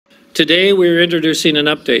Today, we are introducing an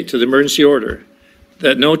update to the emergency order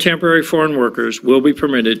that no temporary foreign workers will be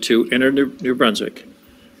permitted to enter New Brunswick.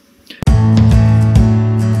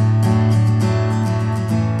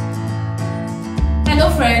 Hello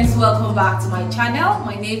friends, welcome back to my channel.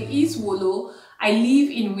 My name is Wolo. I live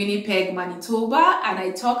in Winnipeg, Manitoba, and I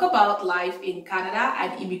talk about life in Canada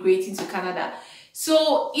and immigrating to Canada.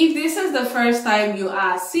 So if this is the first time you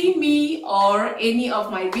are seeing me or any of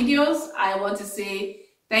my videos, I want to say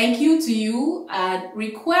thank you to you and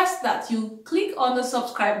request that you click on the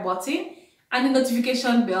subscribe button and the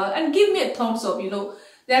notification bell and give me a thumbs up. You know,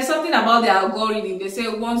 there's something about the algorithm. They say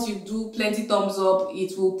once you do plenty thumbs up,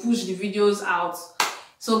 it will push the videos out.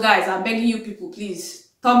 So guys, I'm begging you people,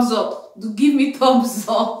 please, thumbs up. Do give me thumbs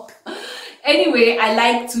up. Anyway, I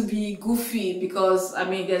like to be goofy because, I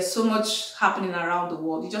mean, there's so much happening around the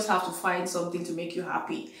world. You just have to find something to make you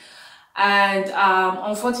happy. And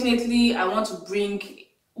unfortunately, I want to bring,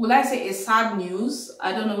 will I say a sad news?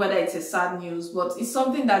 I don't know whether it's a sad news, but it's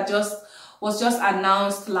something that was just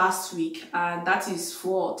announced last week, and that is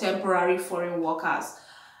for temporary foreign workers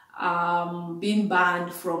being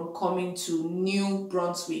banned from coming to New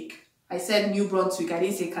Brunswick. I said New Brunswick, I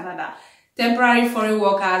didn't say Canada. Temporary foreign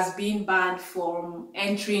workers being banned from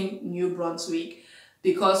entering New Brunswick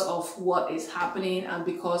because of what is happening and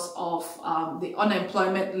because of the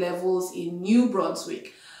unemployment levels in New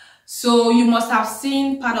Brunswick. So you must have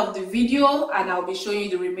seen part of the video, and I'll be showing you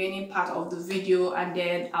the remaining part of the video, and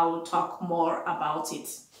then I will talk more about it.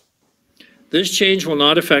 This change will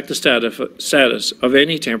not affect the status of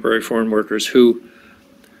any temporary foreign workers who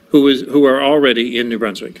are already in New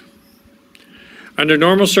Brunswick. Under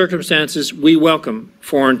normal circumstances, we welcome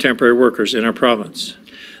foreign temporary workers in our province.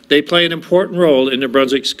 They play an important role in New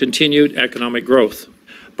Brunswick's continued economic growth.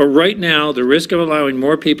 But right now, the risk of allowing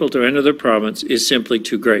more people to enter the province is simply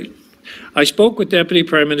too great. I spoke with Deputy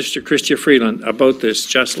Prime Minister Chrystia Freeland about this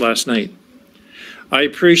just last night. I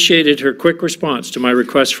appreciated her quick response to my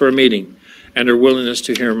request for a meeting and her willingness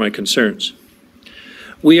to hear my concerns.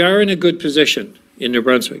 We are in a good position in New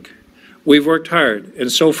Brunswick. We've worked hard,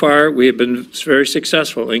 and so far we have been very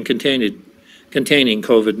successful in containing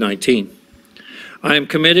COVID-19. I am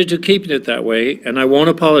committed to keeping it that way, and I won't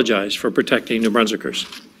apologize for protecting New Brunswickers.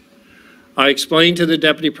 I explained to the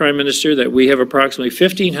Deputy Prime Minister that we have approximately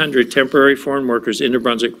 1,500 temporary foreign workers in New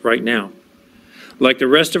Brunswick right now. Like the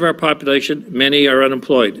rest of our population, many are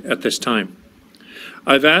unemployed at this time.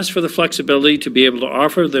 I've asked for the flexibility to be able to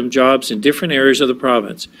offer them jobs in different areas of the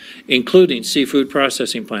province, including seafood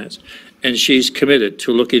processing plants, and she's committed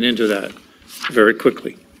to looking into that very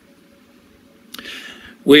quickly.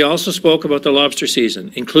 We also spoke about the lobster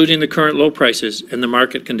season, including the current low prices and the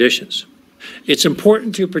market conditions. It's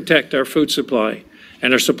important to protect our food supply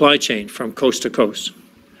and our supply chain from coast to coast.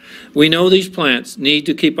 We know these plants need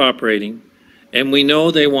to keep operating, and we know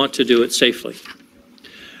they want to do it safely.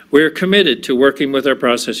 We are committed to working with our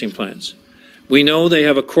processing plants. We know they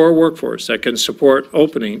have a core workforce that can support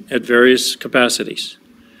opening at various capacities.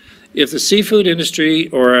 If the seafood industry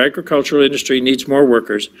or our agricultural industry needs more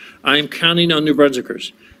workers, I am counting on New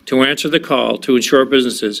Brunswickers to answer the call to ensure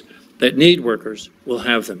businesses that need workers will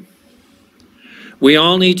have them. We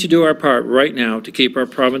all need to do our part right now to keep our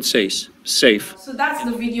province safe. So that's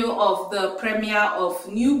the video of the Premier of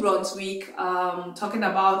New Brunswick talking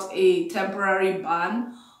about a temporary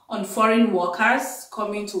ban on foreign workers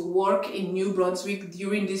coming to work in New Brunswick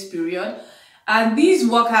during this period. And these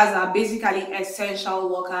workers are basically essential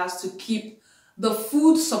workers to keep the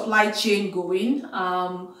food supply chain going.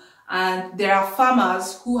 And there are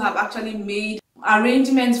farmers who have actually made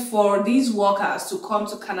arrangements for these workers to come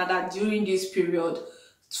to Canada during this period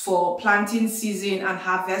for planting season and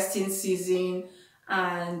harvesting season,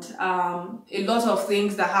 and a lot of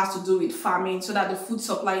things that has to do with farming so that the food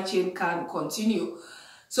supply chain can continue.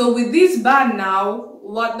 So with this ban now,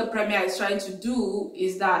 what the Premier is trying to do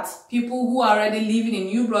is that people who are already living in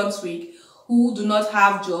New Brunswick who do not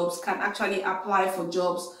have jobs can actually apply for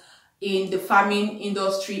jobs in the farming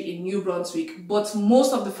industry in New Brunswick. But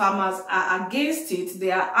most of the farmers are against it.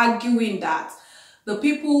 They are arguing that the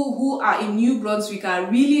people who are in New Brunswick are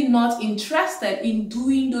really not interested in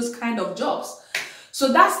doing those kind of jobs.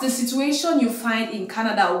 So that's the situation you find in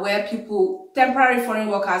Canada, where temporary foreign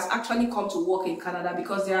workers actually come to work in Canada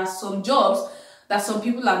because there are some jobs that some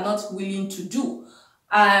people are not willing to do.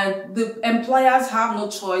 And the employers have no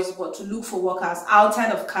choice but to look for workers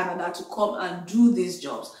outside of Canada to come and do these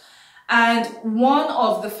jobs. And one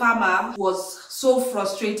of the farmers was so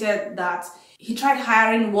frustrated that he tried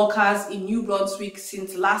hiring workers in New Brunswick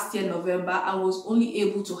since last year, November, and was only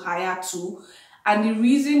able to hire 2. And the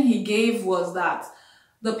reason he gave was that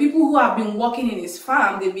the people who have been working in his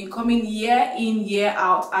farm, they've been coming year in, year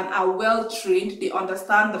out, and are well trained. They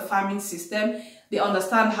understand the farming system. They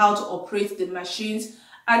understand how to operate the machines.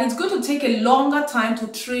 And it's going to take a longer time to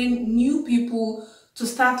train new people to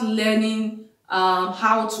start learning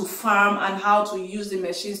how to farm and how to use the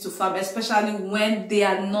machines to farm, especially when they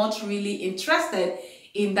are not really interested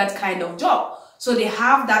in that kind of job. So they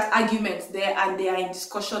have that argument there, and they are in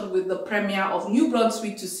discussion with the Premier of New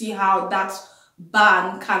Brunswick to see how that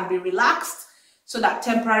ban can be relaxed so that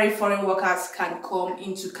temporary foreign workers can come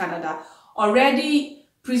into Canada. Already,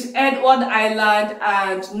 Prince Edward Island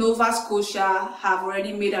and Nova Scotia have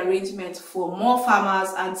already made arrangements for more farmers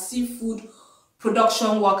and seafood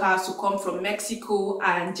production workers to come from Mexico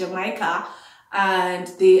and Jamaica, and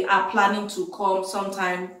they are planning to come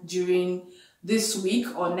sometime during this week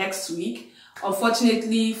or next week.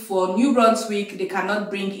 Unfortunately for New Brunswick, they cannot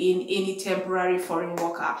bring in any temporary foreign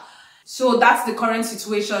worker. So that's the current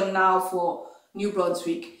situation now for New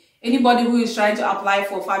Brunswick. Anybody who is trying to apply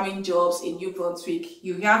for farming jobs in New Brunswick,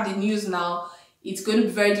 you have the news now. It's going to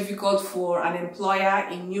be very difficult for an employer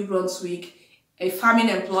in New Brunswick, a farming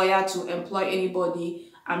employer, to employ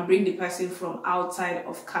anybody and bring the person from outside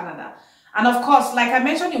of Canada. And of course, like I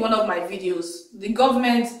mentioned in one of my videos, the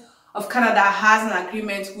government of Canada has an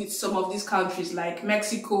agreement with some of these countries like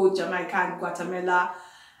Mexico, Jamaica, and Guatemala,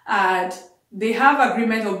 and they have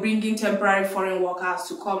agreement of bringing temporary foreign workers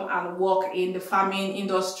to come and work in the farming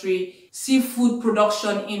industry, seafood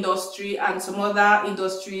production industry, and some other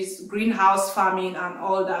industries, greenhouse farming and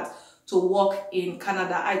all that, to work in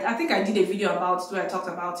Canada. I think I did a video about it where I talked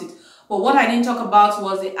about it. But what I didn't talk about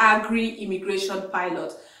was the agri-immigration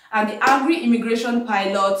pilot. And the agri-immigration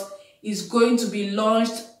pilot is going to be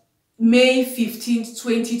launched May 15th,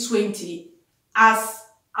 2020, as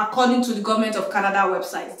according to the Government of Canada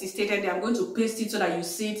website. It is stated there. I'm going to paste it so that you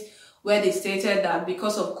see it, where they stated that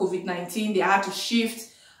because of COVID-19, they had to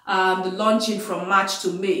shift the launching from March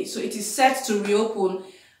to May. So it is set to reopen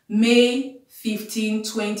May 15,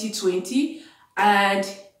 2020. And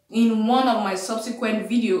in one of my subsequent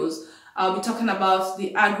videos, I'll be talking about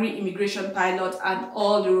the agri-immigration pilot and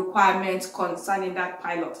all the requirements concerning that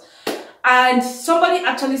pilot. And somebody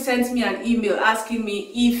actually sent me an email asking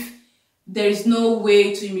me if there is no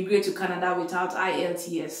way to immigrate to Canada without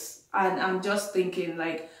IELTS. And I'm just thinking,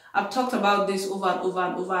 like, I've talked about this over and over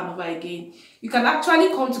and over and over again. You can actually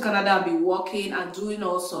come to Canada and be working and doing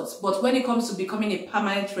all sorts. But when it comes to becoming a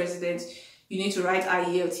permanent resident, you need to write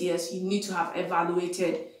IELTS. You need to have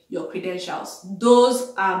evaluated your credentials.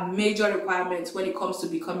 Those are major requirements when it comes to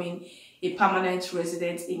becoming a permanent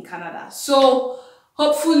resident in Canada. So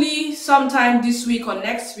hopefully sometime this week or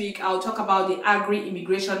next week, I'll talk about the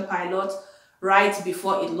agri-immigration pilot right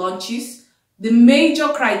before it launches. The major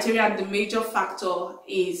criteria and the major factor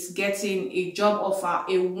is getting a job offer,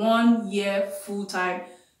 a 1-year full-time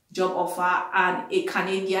job offer, and a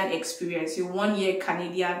Canadian experience, a 1-year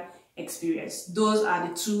Canadian experience. Those are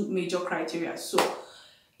the two major criteria. So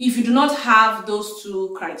if you do not have those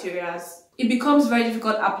two criteria, it becomes very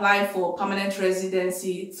difficult applying for permanent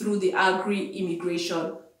residency through the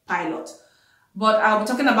agri-immigration pilot. But I'll be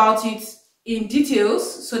talking about it in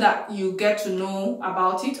details so that you get to know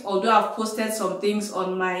about it. Although I've posted some things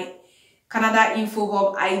on my Canada Info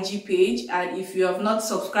Hub IG page, and if you have not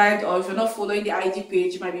subscribed or if you're not following the IG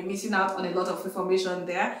page, you might be missing out on a lot of information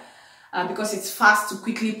there. Because it's fast to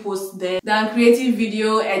quickly post there. Then creating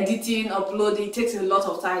video, editing, uploading, it takes a lot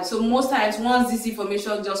of time. So most times, once this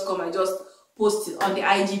information just comes, I just post it on the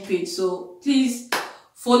IG page. So please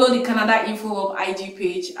follow the Canada Info Hub IG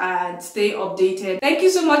page and stay updated. Thank you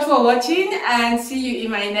so much for watching, and see you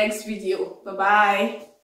in my next video. Bye-bye.